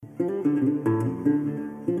Hello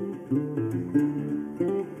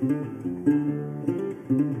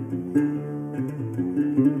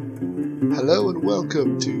and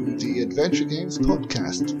welcome to the Adventure Games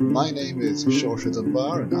podcast. My name is Shorter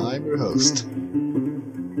Dunbar and I'm your host.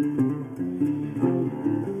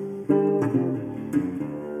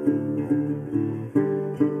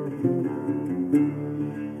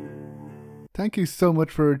 Thank you so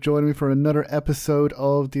much for joining me for another episode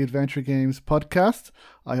of the Adventure Games podcast.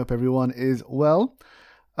 I hope everyone is well.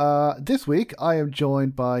 This week I am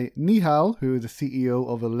joined by Nihal, who is the CEO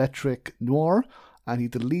of Electric Noir, and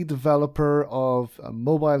he's the lead developer of a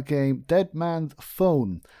mobile game Dead Man's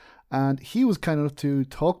Phone. And he was kind enough to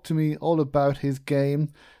talk to me all about his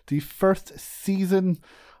game. The first season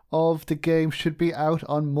of the game should be out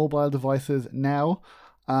on mobile devices now.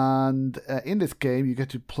 And in this game, you get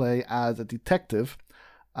to play as a detective,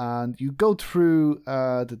 and you go through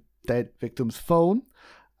the dead victim's phone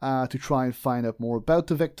to try and find out more about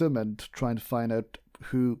the victim and trying to find out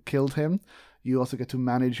who killed him. You also get to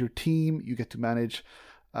manage your team. You get to manage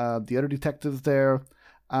the other detectives there,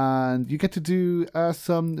 and you get to do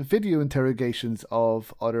some video interrogations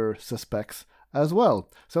of other suspects as well.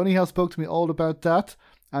 So Nihal spoke to me all about that.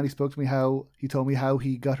 And he told me how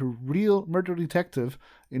he got a real murder detective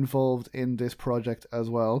involved in this project as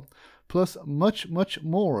well, plus much, much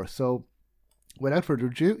more. So without further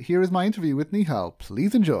ado, here is my interview with Nihal.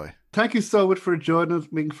 Please enjoy. Thank you so much for joining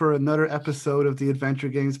me for another episode of the Adventure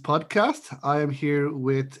Games podcast. I am here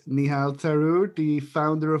with Nihal Tarur, the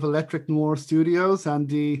founder of Electric Noir Studios and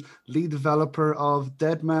the lead developer of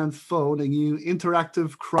Dead Man's Phone, a new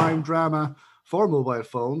interactive crime drama for mobile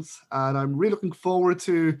phones, and I'm really looking forward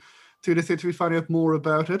to this interview, finding out more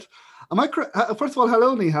about it. First of all,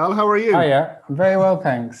 hello Nihal, how are you? Oh yeah, I'm very well,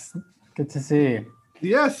 thanks. Good to see you.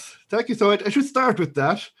 Yes, thank you so much. I should start with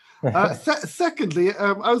that. Secondly,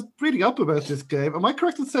 I was reading up about this game. Am I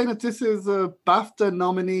correct in saying that this is a BAFTA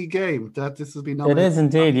nominee game? That this has been nominated? It is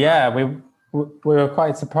indeed, yeah. We were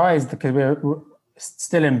quite surprised because we were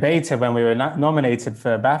still in beta when we were nominated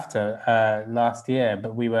for BAFTA last year,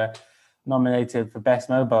 but we were nominated for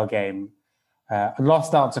Best Mobile Game.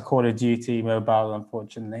 Lost out to Call of Duty Mobile,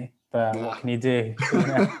 unfortunately. But what can you do?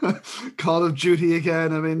 Call of Duty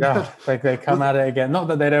again. I mean, they come at it again. Not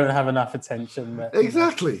that they don't have enough attention. But,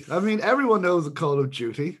 exactly. I mean, everyone knows a Call of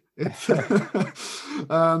Duty. It's,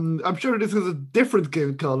 I'm sure this is a different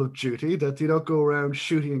game, Call of Duty, that you don't go around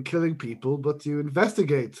shooting and killing people, but you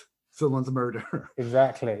investigate someone's murder.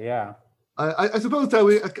 Exactly, yeah. I suppose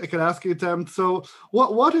that I can ask you, so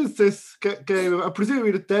what is this game? Presumably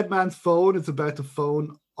the Dead Man's Phone is about the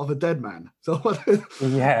phone of a dead man. So what is...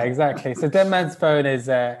 Yeah, exactly. So Dead Man's Phone is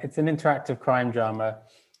it's an interactive crime drama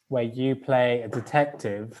where you play a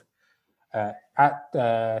detective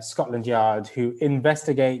at Scotland Yard who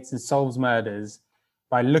investigates and solves murders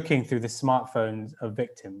by looking through the smartphones of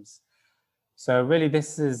victims. So really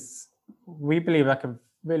this is, we believe, like a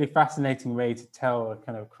really fascinating way to tell a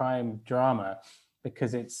kind of crime drama,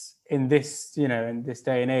 because it's in this, in this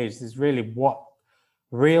day and age, this is really what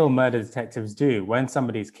real murder detectives do when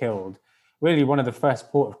somebody's killed. Really, one of the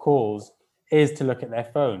first port of calls is to look at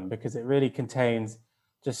their phone, because it really contains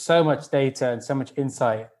just so much data and so much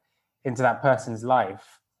insight into that person's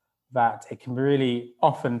life that it can really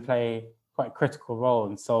often play quite a critical role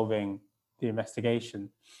in solving the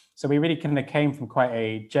investigation. So we really kind of came from quite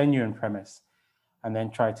a genuine premise and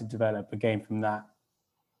then try to develop a game from that.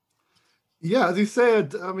 Yeah, as you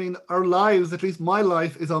said, I mean, our lives, at least my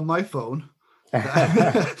life, is on my phone.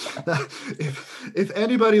 if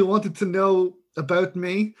anybody wanted to know about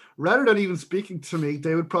me, rather than even speaking to me,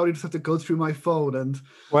 they would probably just have to go through my phone. And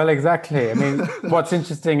well, exactly. I mean, what's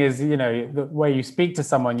interesting is, the way you speak to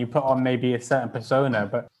someone, you put on maybe a certain persona,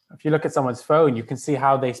 but if you look at someone's phone, you can see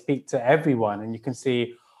how they speak to everyone, and you can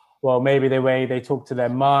see, well, maybe the way they talk to their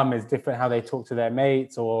mom is different how they talk to their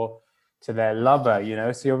mates or to their lover,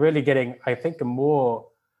 So you're really getting, I think, a more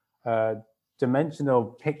dimensional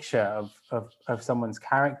picture of someone's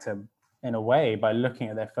character in a way by looking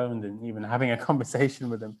at their phone and even having a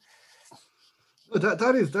conversation with them.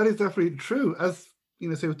 That is definitely true. As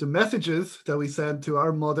say, with the messages that we send to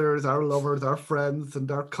our mothers, our lovers, our friends,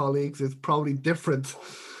 and our colleagues is probably different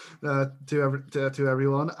to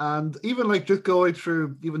everyone. And even like just going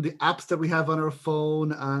through even the apps that we have on our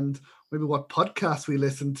phone and maybe what podcasts we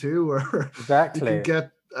listen to, or exactly, you can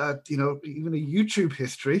get even a YouTube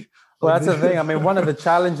history. Well, that's the thing. I mean, one of the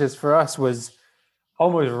challenges for us was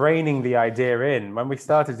almost reining the idea in. When we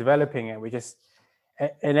started developing it, we just,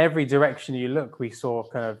 in every direction you look, we saw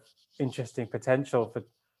kind of interesting potential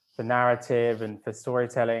for narrative and for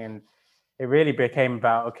storytelling. And it really became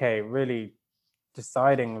about, okay, really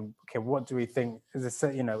deciding, okay, what do we think is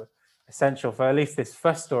essential for at least this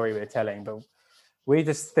first story we're telling. But we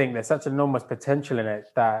just think there's such enormous potential in it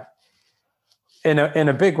that in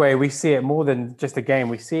a big way, we see it more than just a game.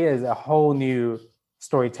 We see it as a whole new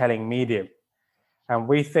storytelling medium. And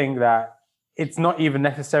we think that it's not even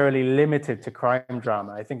necessarily limited to crime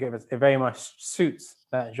drama. I think it very much suits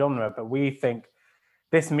that genre, but we think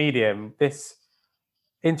this medium, this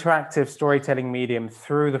interactive storytelling medium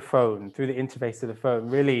through the phone, through the interface of the phone,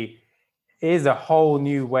 really is a whole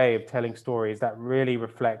new way of telling stories that really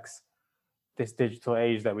reflects this digital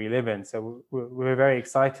age that we live in. So we're very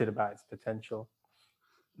excited about its potential.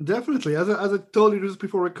 Definitely. As I told you just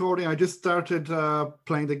before recording, I just started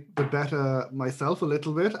playing the beta myself a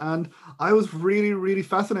little bit, and I was really, really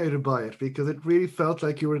fascinated by it because it really felt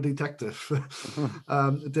like you were a detective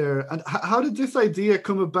there. And how did this idea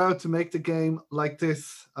come about to make the game like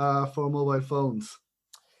this for mobile phones?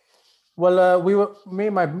 Well, me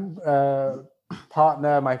and my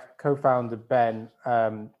partner, my co-founder, Ben,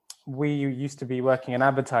 we used to be working in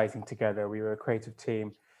advertising together. We were a creative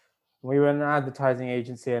team. We were an advertising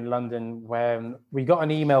agency in London when we got an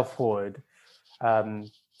email forward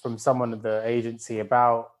from someone at the agency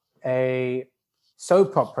about a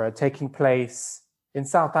soap opera taking place in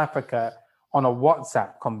South Africa on a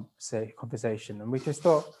WhatsApp conversation. And we just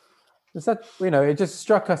thought, it just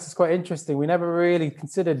struck us as quite interesting. We never really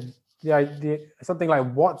considered the idea, something like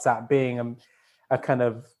WhatsApp being a kind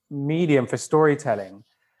of medium for storytelling.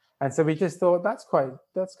 And so we just thought that's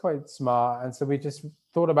quite smart. And so we just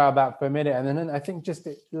thought about that for a minute. And then I think just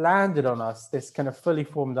it landed on us, this kind of fully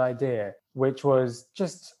formed idea, which was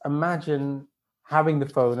just imagine having the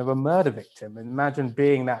phone of a murder victim. Imagine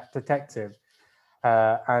being that detective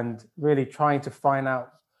and really trying to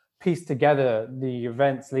piece together the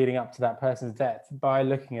events leading up to that person's death by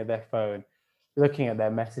looking at their phone, looking at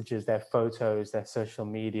their messages, their photos, their social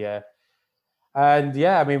media. And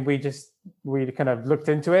yeah, I mean, we kind of looked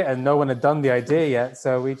into it and no one had done the idea yet.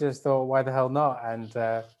 So we just thought, why the hell not? And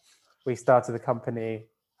we started the company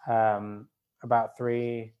about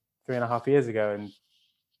 3.5 years ago. And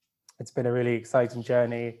it's been a really exciting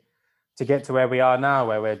journey to get to where we are now,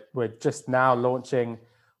 where we're just now launching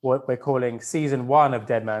what we're calling season 1 of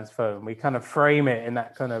Dead Man's Phone. We kind of frame it in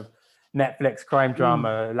that kind of Netflix crime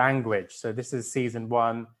drama language. So this is season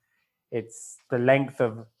 1. It's the length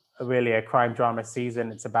of really a crime drama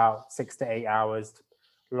season. It's about 6 to 8 hours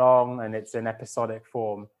long, and it's in episodic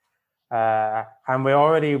form. And we're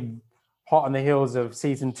already hot on the heels of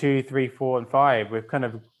season 2, 3, 4, and 5. We've kind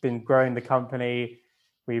of been growing the company.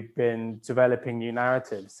 We've been developing new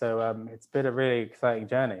narratives. So it's been a really exciting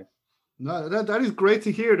journey. No, that is great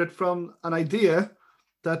to hear that from an idea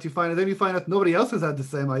that you find, and then you find out nobody else has had the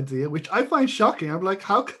same idea, which I find shocking. I'm like,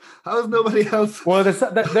 how is nobody else? Well,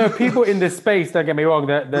 there are people in this space, don't get me wrong.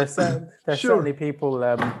 There's certainly people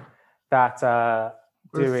that are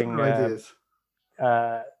doing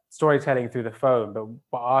storytelling through the phone.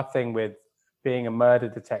 But our thing with being a murder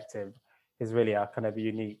detective is really our kind of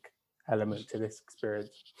unique element to this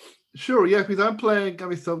experience. Sure, yeah, because I'm playing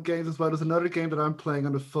some games as well. There's another game that I'm playing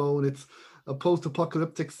on the phone. It's a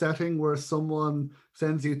post-apocalyptic setting where someone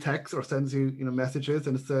sends you text or sends you messages,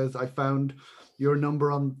 and it says, I found your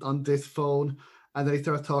number on this phone, and then he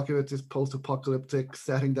starts talking about this post-apocalyptic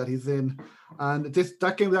setting that he's in. And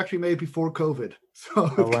that game was actually made before COVID, so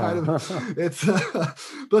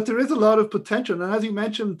but there is a lot of potential. And as you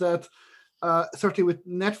mentioned, that certainly with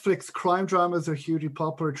Netflix, crime dramas are hugely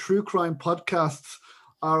popular. True crime podcasts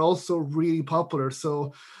are also really popular.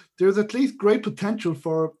 So there's at least great potential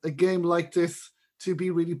for a game like this to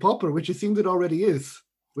be really popular, which it seems it already is.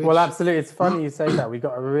 Well, absolutely. It's funny you say that. We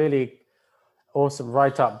got a really awesome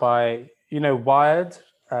write-up by, Wired,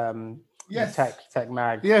 yes. Tech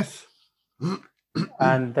Mag. Yes.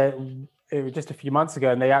 And it was just a few months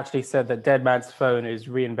ago, and they actually said that Dead Man's Phone is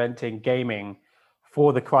reinventing gaming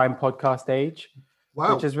for the crime podcast age,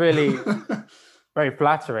 which is really very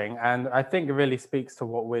flattering. And I think it really speaks to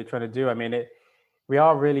what we're trying to do. I mean, we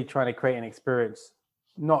are really trying to create an experience.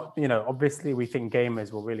 Not, obviously we think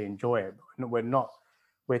gamers will really enjoy it, but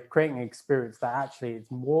we're creating an experience that actually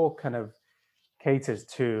it's more kind of caters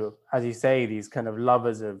to, as you say, these kind of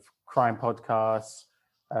lovers of crime podcasts,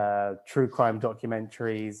 true crime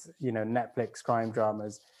documentaries, Netflix crime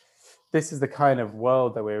dramas. This is the kind of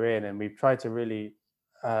world that we're in, and we've tried to really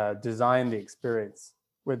design the experience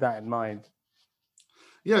with that in mind.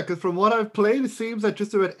 Yeah, because from what I've played, it seems that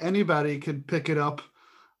just about anybody can pick it up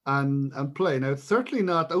and play. Now, it's certainly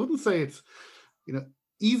not, I wouldn't say it's,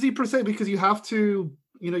 easy per se, because you have to,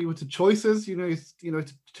 you have the choices, to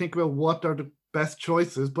think about what are the best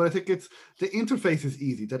choices, but I think it's the interface is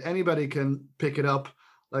easy that anybody can pick it up.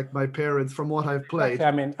 Like my parents, from what I've played.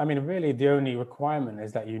 Exactly. I mean, really, the only requirement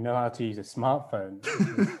is that you know how to use a smartphone,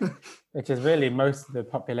 which is really most of the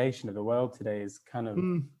population of the world today is kind of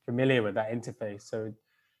familiar with that interface. So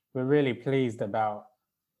we're really pleased about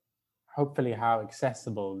hopefully how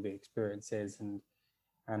accessible the experience is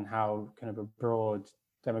and how kind of a broad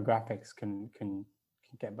demographics can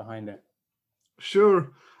get behind it.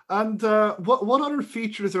 Sure. And what other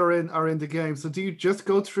features are in the game? So do you just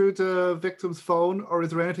go through the victim's phone, or is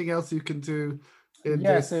there anything else you can do in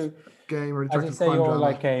this game? Or as I say, you're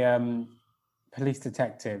like a police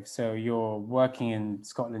detective, so you're working in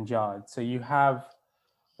Scotland Yard. So you have,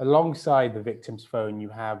 alongside the victim's phone, you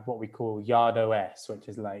have what we call Yard OS, which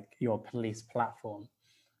is like your police platform.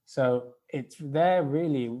 So it's there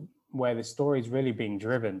really where the story is really being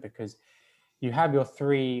driven, because you have your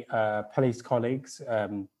three police colleagues,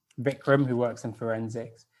 Vikram, who works in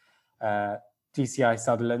forensics, DCI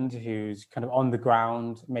Sutherland, who's kind of on the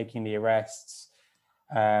ground making the arrests,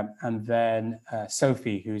 and then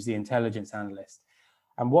Sophie, who's the intelligence analyst.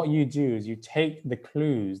 And what you do is you take the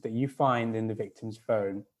clues that you find in the victim's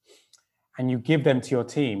phone and you give them to your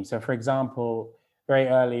team. So, for example, very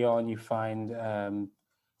early on, you find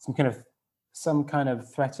some kind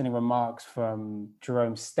of threatening remarks from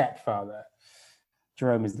Jerome's stepfather.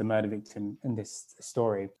 Jerome is the murder victim in this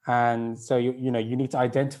story. And so, you need to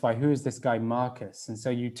identify who is this guy, Marcus. And so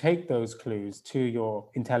you take those clues to your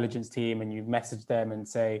intelligence team and you message them and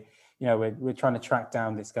say, we're trying to track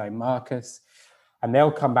down this guy, Marcus. And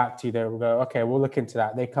they'll come back to you. They'll go, okay, we'll look into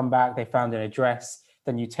that. They come back, they found an address.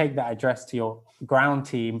 Then you take that address to your ground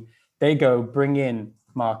team. They go bring in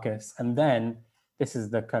Marcus. And then this is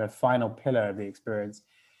the kind of final pillar of the experience.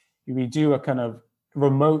 We do a kind of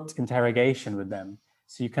remote interrogation with them.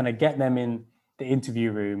 So you kind of get them in the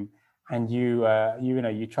interview room, and you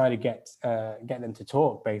try to get them to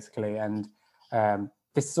talk, basically. And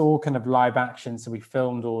this is all kind of live action. So we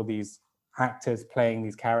filmed all these actors playing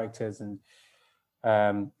these characters, and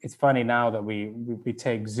it's funny now that we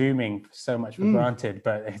take Zooming so much for granted,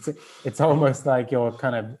 but it's almost like you're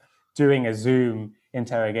kind of doing a Zoom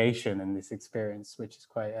interrogation in this experience, which is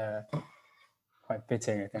quite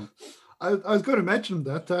fitting, I think. I was going to mention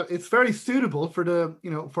that it's very suitable for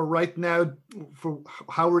for right now, for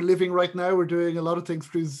how we're living right now. We're doing a lot of things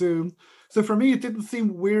through Zoom. So for me, it didn't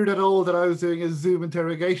seem weird at all that I was doing a Zoom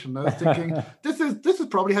interrogation. I was thinking, this is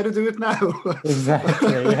probably how to do it now.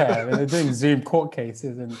 Exactly, yeah. I mean, they're doing Zoom court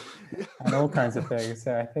cases and all kinds of things.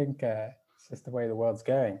 So I think it's just the way the world's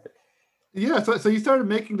going. Yeah, so you started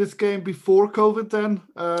making this game before COVID then?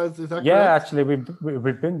 Is that correct? Yeah, actually,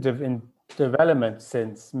 we've been in development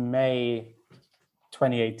since May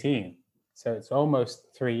 2018. So it's almost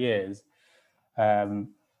 3 years.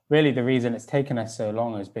 Really, the reason it's taken us so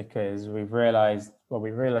long is because we realized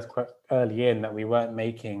quite early in that we weren't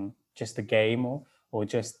making just a game or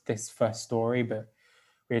just this first story, but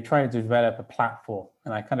we were trying to develop a platform.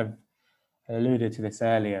 And I kind of alluded to this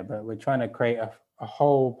earlier, but we're trying to create a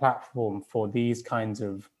whole platform for these kinds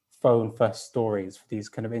of phone first stories, for these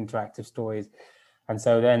kind of interactive stories. And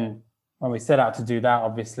so then when we set out to do that,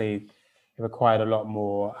 obviously it required a lot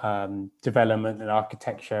more development and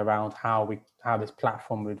architecture around how this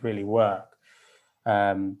platform would really work.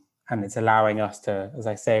 And it's allowing us to, as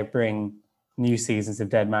I say, bring new seasons of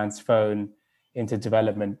Dead Man's Phone into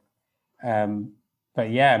development.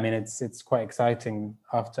 But yeah, I mean, it's quite exciting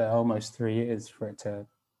after almost 3 years for it to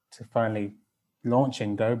finally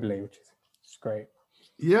launching globally, which is great.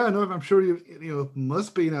 Yeah, no, I'm sure you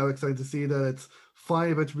must be now excited to see that it's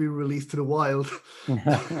finally about to be released to the wild. But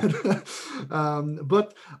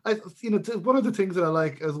one of the things that I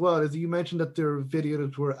like as well is you mentioned that there are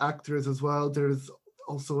videos were actors as well. There's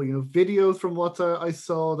also videos from what I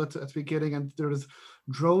saw that at the beginning, and there's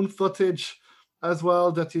drone footage as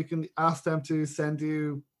well that you can ask them to send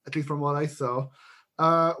you, at least from what I saw.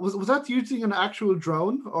 Was that using an actual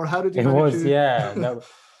drone, or how did you manage to... Yeah,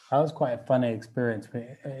 that was quite a funny experience.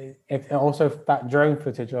 Also, that drone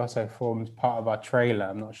footage also forms part of our trailer.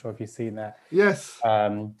 I'm not sure if you've seen that. Yes.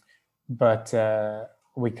 But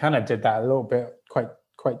we kind of did that a little bit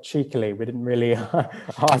quite cheekily. We didn't really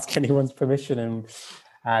ask anyone's permission,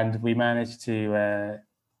 and we managed to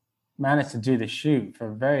do the shoot for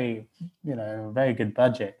a very good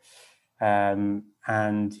budget. And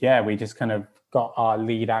yeah, we just kind of got our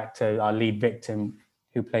lead actor, our lead victim,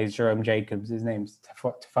 who plays Jerome Jacobs, his name's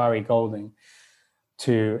Tafari Golding,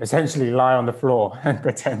 to essentially lie on the floor and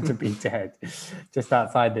pretend to be dead just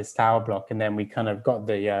outside this tower block. And then we kind of got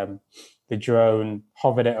the drone,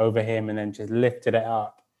 hovered it over him, and then just lifted it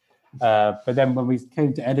up But then when we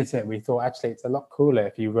came to edit it, we thought actually it's a lot cooler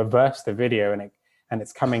if you reverse the video and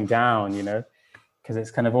it's coming down, because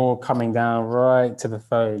it's kind of all coming down right to the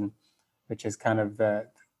phone, which is kind of the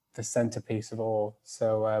centerpiece of all.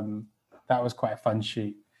 So that was quite a fun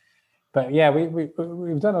shoot. But yeah,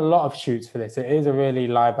 we've done a lot of shoots for this. It is a really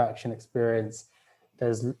live action experience.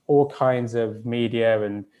 There's all kinds of media,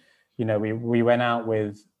 and we went out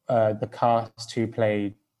with the cast who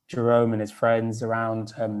played Jerome and his friends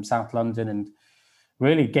around South London, and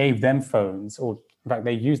really gave them phones, or in fact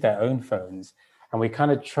they used their own phones, and we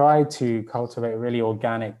kind of tried to cultivate a really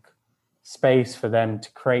organic space for them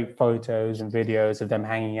to create photos and videos of them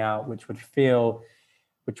hanging out, which would feel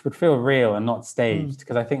real and not staged,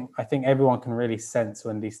 because I think everyone can really sense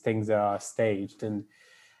when these things are staged, and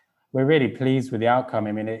we're really pleased with the outcome.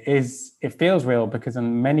 I mean, it feels real because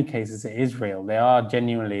in many cases it is real. They are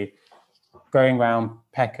genuinely going around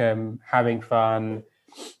Peckham, having fun,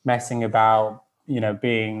 messing about,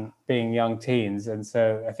 being young teens, and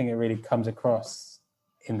so I think it really comes across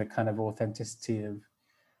in the kind of authenticity of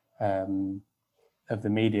the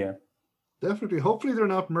media. Definitely. Hopefully they're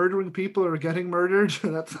not murdering people or getting murdered.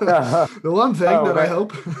 That's the one thing I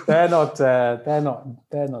hope. They're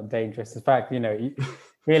not dangerous. In fact,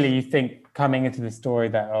 you think coming into the story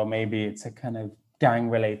that, maybe it's a kind of gang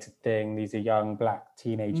related thing. These are young black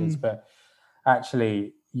teenagers, but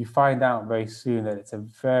actually you find out very soon that it's a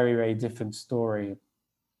very, very different story,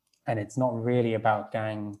 and it's not really about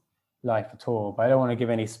gang life at all. But I don't want to give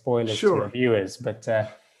any spoilers to the viewers, but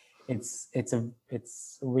it's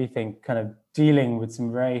we think kind of dealing with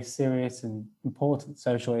some very serious and important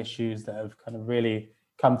social issues that have kind of really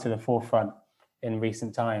come to the forefront in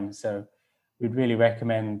recent times. So we'd really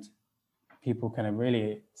recommend people kind of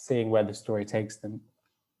really seeing where the story takes them.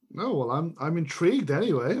 No, well, I'm intrigued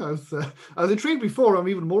anyway. I was intrigued before. I'm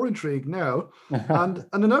even more intrigued now. And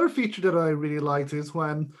another feature that I really liked is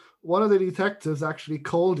when one of the detectives actually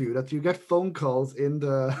called you, that you get phone calls in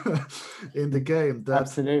the in the game.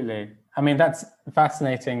 Absolutely. I mean, that's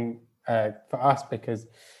fascinating for us, because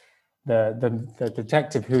the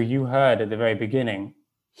detective who you heard at the very beginning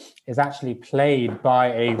is actually played by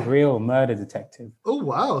a real murder detective. Oh,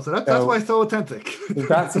 wow. So that's why it's so authentic.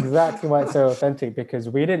 That's exactly why it's so authentic, because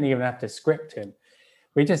we didn't even have to script him.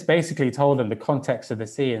 We just basically told him the context of the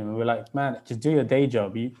scene, and we were like, man, just do your day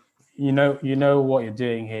job. You know what you're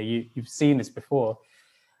doing here. You've seen this before.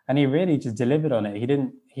 And he really just delivered on it.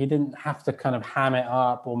 He didn't have to kind of ham it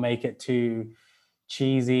up or make it too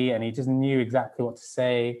cheesy, and he just knew exactly what to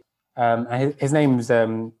say. And his name's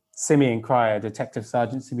Simeon Cryer, Detective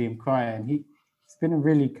Sergeant Simeon Cryer, and he's been a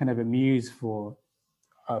really kind of a muse for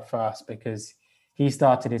us, because he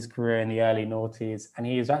started his career in the early noughties, and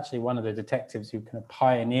he was actually one of the detectives who kind of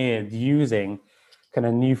pioneered using kind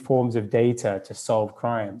of new forms of data to solve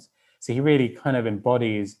crimes. So he really kind of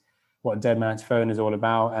embodies what Dead Man's Phone is all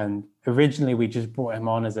about. And originally we just brought him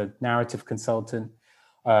on as a narrative consultant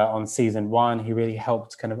on season 1. He really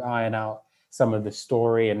helped kind of iron out some of the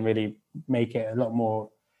story and really make it a lot more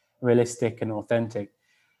realistic and authentic.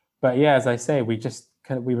 But yeah, as I say, we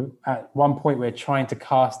were at one point we were trying to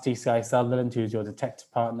cast DCI Sutherland, who's your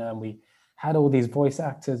detective partner, and we had all these voice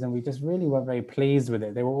actors, and we just really weren't very pleased with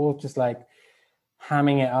it. They were all just like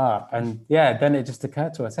hamming it up. And yeah, then it just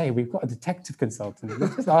occurred to us, hey, we've got a detective consultant.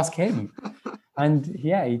 Let's just ask him. And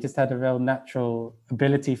yeah, he just had a real natural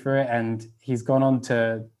ability for it. And he's gone on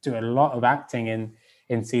to do a lot of acting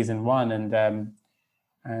in season 1.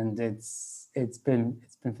 And it's been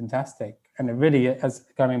fantastic. And it really, as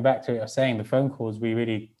coming back to what you're saying, the phone calls, we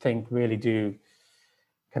really think really do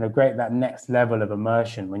kind of create that next level of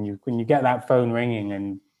immersion. When you get that phone ringing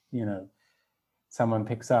and, someone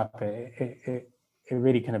picks up, it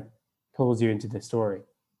really kind of pulls you into the story.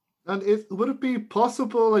 And would it be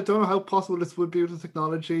possible, I don't know how possible this would be with the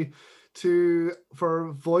technology,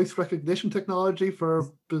 for voice recognition technology for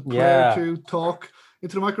the player to talk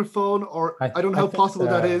into the microphone, or I don't know how possible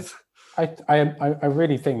that is. I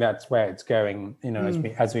really think that's where it's going,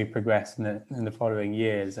 as we progress in the following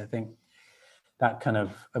years. I think that kind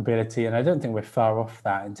of ability, and I don't think we're far off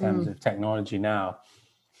that in terms of technology now.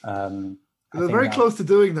 We're very close to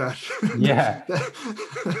doing that. Yeah.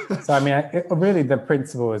 So, I mean, really the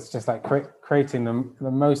principle is just like creating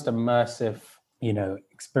the most immersive,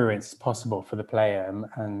 experience possible for the player.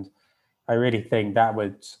 And I really think that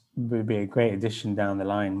would be a great addition down the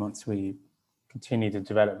line once we continue to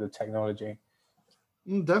develop the technology.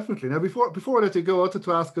 Definitely. Now, before I let you go, I wanted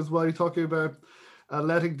to ask as well, you're talking about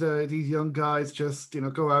letting these young guys just,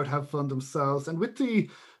 go out, have fun themselves. And with the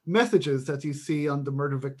messages that you see on the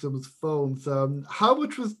murder victims' phones. How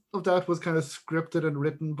much of that was kind of scripted and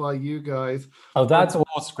written by you guys? Oh, that's all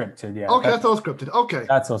scripted, yeah. Okay, that's all scripted. Okay.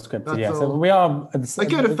 That's all scripted, That's yeah. all... So we are...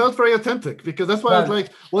 Again, it felt very authentic, because that's why I was like,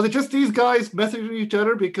 was it just these guys messaging each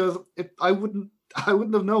other? Because I wouldn't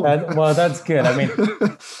have known. Well, that's good. I mean,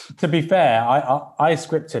 to be fair, I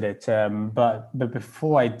scripted it, but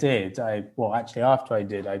before I did, after I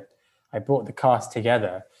did, I brought the cast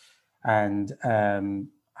together, and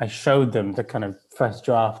I showed them the kind of first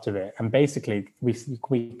draft of it, and basically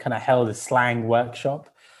we kind of held a slang workshop,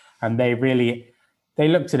 and they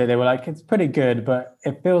looked at it. They were like, "It's pretty good, but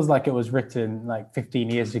it feels like it was written like 15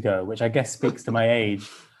 years ago," which I guess speaks to my age.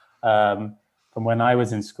 From when I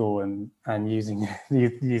was in school and using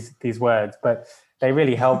these words, but they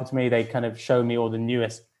really helped me. They kind of showed me all the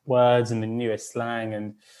newest words and the newest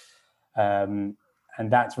slang, and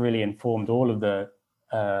that's really informed all of the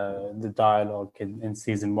dialogue in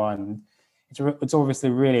season one. It's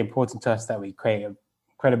obviously really important to us that we create an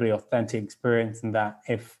incredibly authentic experience, and that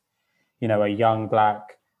if a young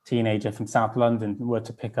Black teenager from South London were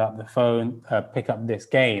to pick up the phone, pick up this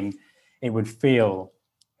game, it would feel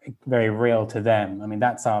very real to them. I mean,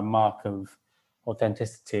 that's our mark of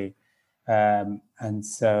authenticity, and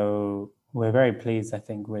so we're very pleased, I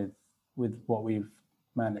think, with what we've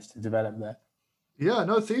managed to develop there. Yeah,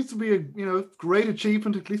 no, it seems to be a great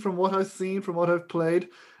achievement, at least from what I've seen, from what I've played.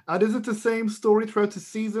 And is it the same story throughout the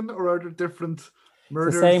season, or are there different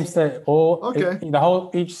murders? It's the same story.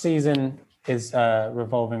 Okay. Each season is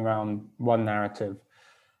revolving around one narrative,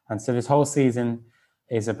 and so this whole season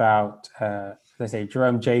is about, let's say,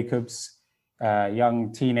 Jerome Jacobs, a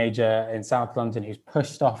young teenager in South London who's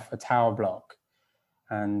pushed off a tower block,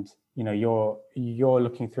 and you're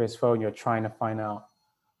looking through his phone, you're trying to find out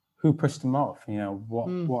who pushed him off,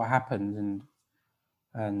 what happened,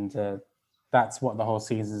 and that's what the whole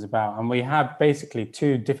season is about. And we have basically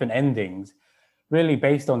two different endings, really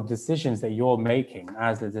based on decisions that you're making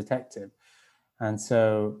as the detective, and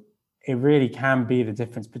so it really can be the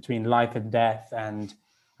difference between life and death and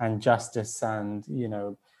justice, and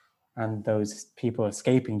and those people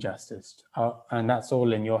escaping justice, and that's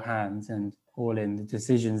all in your hands and all in the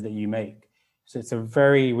decisions that you make. So it's a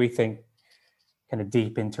very, we think, kind of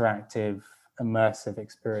deep, interactive, immersive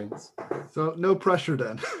experience. So no pressure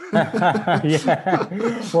then. Yeah.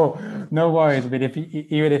 Well, no worries. But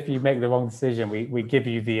even if you make the wrong decision, we give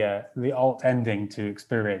you the alt ending to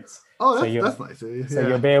experience. Oh, that's nice. Yeah. So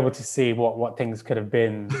you'll be able to see what things could have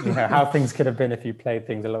been, how things could have been if you played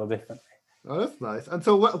things a little differently. Oh, that's nice. And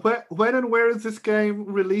so when and where is this game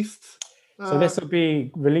released? So this will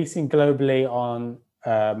be releasing globally on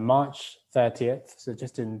March 30th. So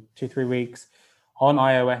just in 2-3 weeks, on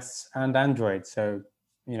iOS and Android. So,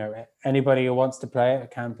 anybody who wants to play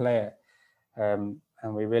it can play it. And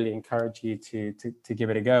we really encourage you to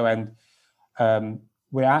give it a go. And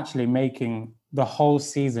we're actually making the whole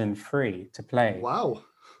season free to play. Wow.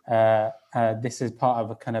 This is part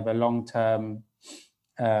of a kind of a long-term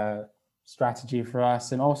strategy for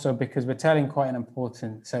us. And also because we're telling quite an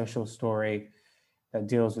important social story that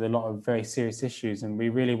deals with a lot of very serious issues. And we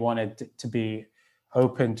really wanted to be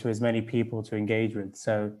open to as many people to engage with.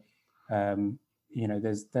 So,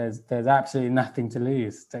 there's absolutely nothing to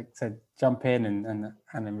lose to jump in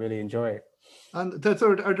and really enjoy it. And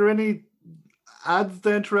are there any ads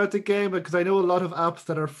then throughout the game? Because I know a lot of apps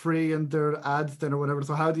that are free and there are ads then or whatever.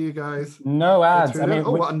 So how do you guys? No ads. I mean,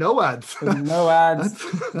 no ads. No ads.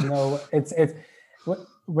 No,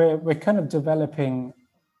 we're kind of developing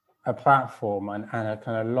a platform and a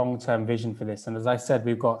kind of long-term vision for this. And as I said,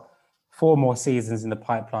 we've got 4 more seasons in the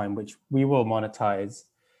pipeline, which we will monetize.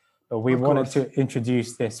 But we wanted to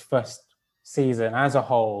introduce this first season as a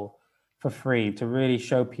whole for free to really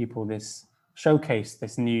showcase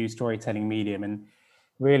this new storytelling medium. And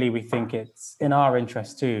really, we think it's in our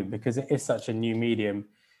interest too, because it is such a new medium.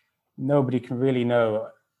 Nobody can really know,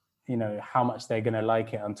 how much they're going to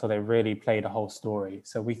like it until they really play the whole story.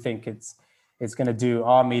 So we think it's going to do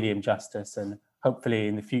our medium justice, and hopefully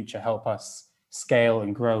in the future help us scale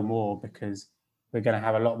and grow more, because we're going to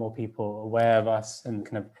have a lot more people aware of us and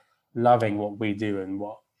kind of loving what we do and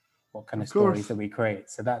what kind of stories that we create.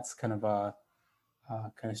 So that's kind of our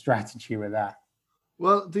kind of strategy with that.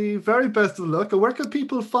 Well, the very best of luck. Where can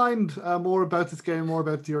people find more about this game, more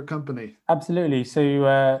about your company? Absolutely. So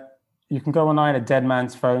you can go online at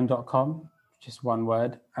deadmansphone.com, just one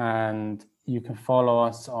word, and you can follow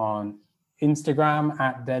us on Instagram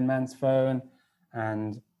at deadmansphone,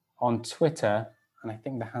 and on Twitter, and I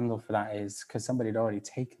think the handle for that is, because somebody had already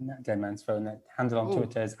taken that Dead Man's Phone, that handle on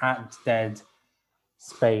Twitter is at Dead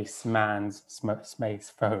spaceman's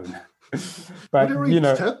space phone. But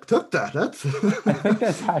But took that. That's I think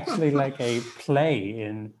there's actually like a play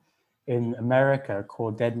in America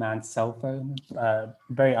called Dead Man's Cell Phone.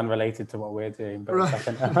 Very unrelated to what we're doing, but Right.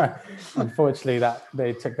 it's like unfortunately that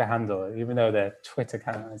they took the handle, even though their Twitter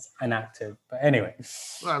account is inactive. But anyway,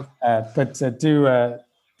 Well,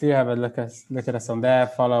 do have a look at us on there,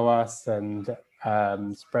 follow us, and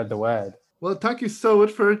spread the word. well, thank you so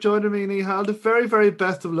much for joining me, Nihal. The very, very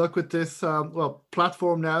best of luck with this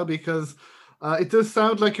platform now, because it does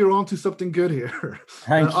sound like you're onto something good here.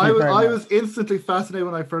 Thank you I very much. was instantly fascinated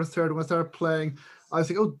when I first heard, when I started playing. I was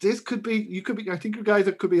like, oh, this could be, you could be, I think you guys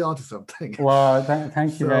could be onto something. Well,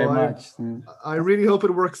 thank you very much. I really hope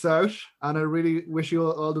it works out, and I really wish you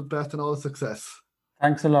all the best and all the success.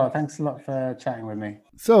 Thanks a lot. Thanks a lot for chatting with me.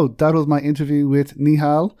 So that was my interview with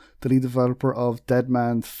Nihal, the lead developer of Dead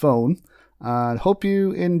Man's Phone. And hope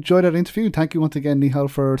you enjoyed that interview. Thank you once again, Nihal,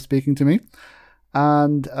 for speaking to me.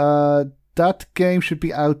 And that game should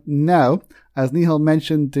be out now. As Nihal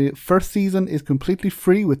mentioned, the first season is completely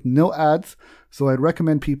free with no ads. So I'd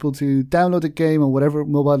recommend people to download the game on whatever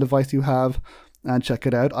mobile device you have and check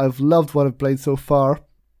it out. I've loved what I've played so far.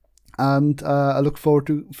 And I look forward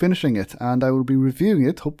to finishing it. And I will be reviewing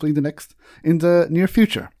it, hopefully in the near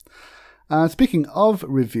future. Speaking of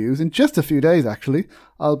reviews, in just a few days actually,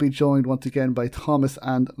 I'll be joined once again by Thomas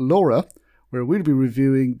and Laura, where we'll be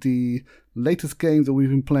reviewing the latest games that we've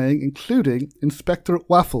been playing, including Inspector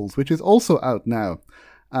Waffles, which is also out now.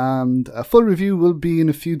 And a full review will be in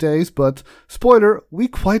a few days, but spoiler, we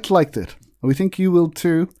quite liked it. We think you will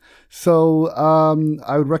too. So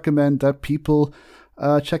I would recommend that people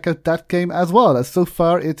check out that game as well, as so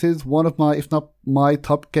far it is one of my, if not my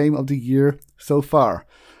top game of the year so far.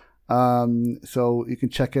 So you can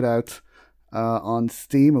check it out on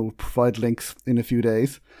Steam. We'll provide links in a few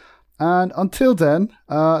days. And until then,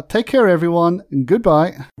 take care, everyone. And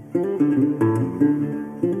goodbye.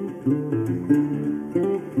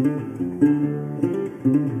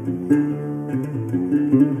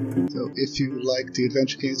 So if you like the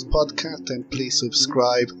Adventure Games podcast, then please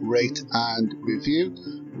subscribe, rate, and review.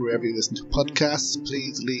 Wherever you listen to podcasts,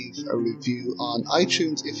 please leave a review on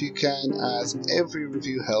iTunes if you can, as every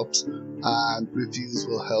review helps, and reviews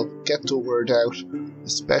will help get the word out,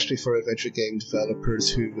 especially for adventure game developers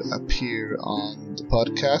who appear on the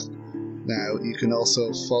podcast. Now, you can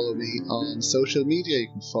also follow me on social media. You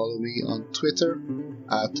can follow me on Twitter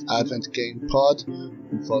at AdventGamePod. You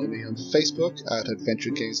can follow me on Facebook at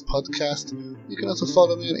Adventure Games Podcast. You can also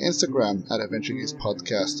follow me on Instagram at Adventure Games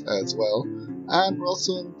Podcast as well. And we're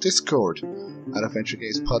also on Discord at Adventure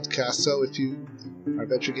Games Podcast. So if you are an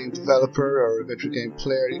adventure game developer or adventure game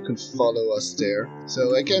player, you can follow us there.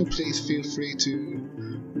 So again, please feel free to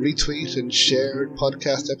retweet and share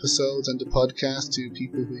podcast episodes and the podcast to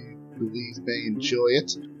people who you believe may enjoy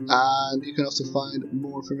it. And you can also find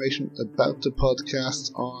more information about the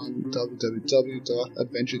podcast on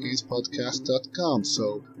www.adventuregamespodcast.com.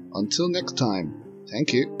 So until next time,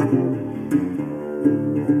 thank you.